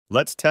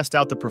Let's test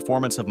out the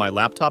performance of my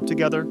laptop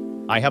together.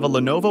 I have a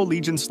Lenovo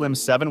Legion Slim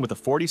 7 with a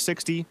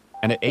 4060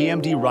 and an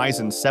AMD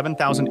Ryzen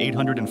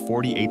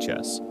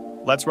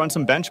 7840HS. Let's run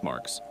some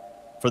benchmarks.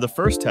 For the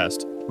first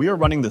test, we are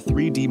running the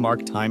 3D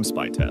Mark Time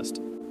Spy test.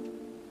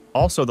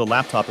 Also, the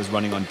laptop is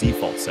running on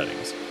default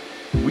settings.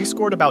 We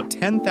scored about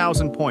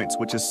 10,000 points,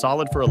 which is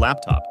solid for a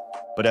laptop,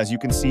 but as you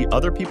can see,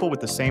 other people with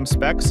the same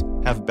specs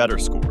have better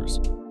scores.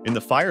 In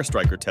the Fire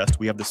Striker test,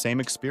 we have the same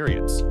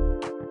experience.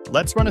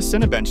 Let's run a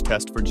Cinebench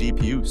test for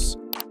GPUs.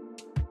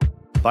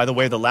 By the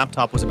way, the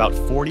laptop was about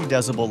 40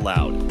 decibel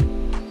loud.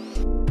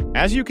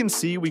 As you can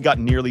see, we got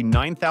nearly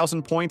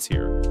 9,000 points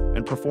here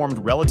and performed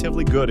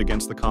relatively good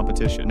against the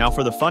competition. Now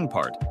for the fun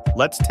part,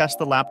 let's test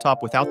the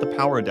laptop without the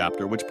power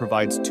adapter, which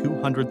provides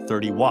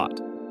 230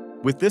 watt.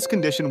 With this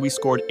condition, we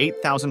scored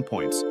 8,000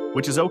 points,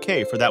 which is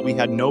okay for that we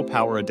had no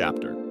power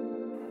adapter.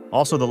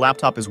 Also, the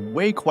laptop is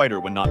way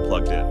quieter when not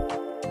plugged in.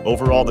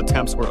 Overall, the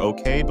temps were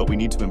okay, but we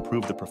need to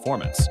improve the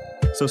performance.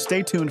 So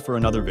stay tuned for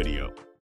another video.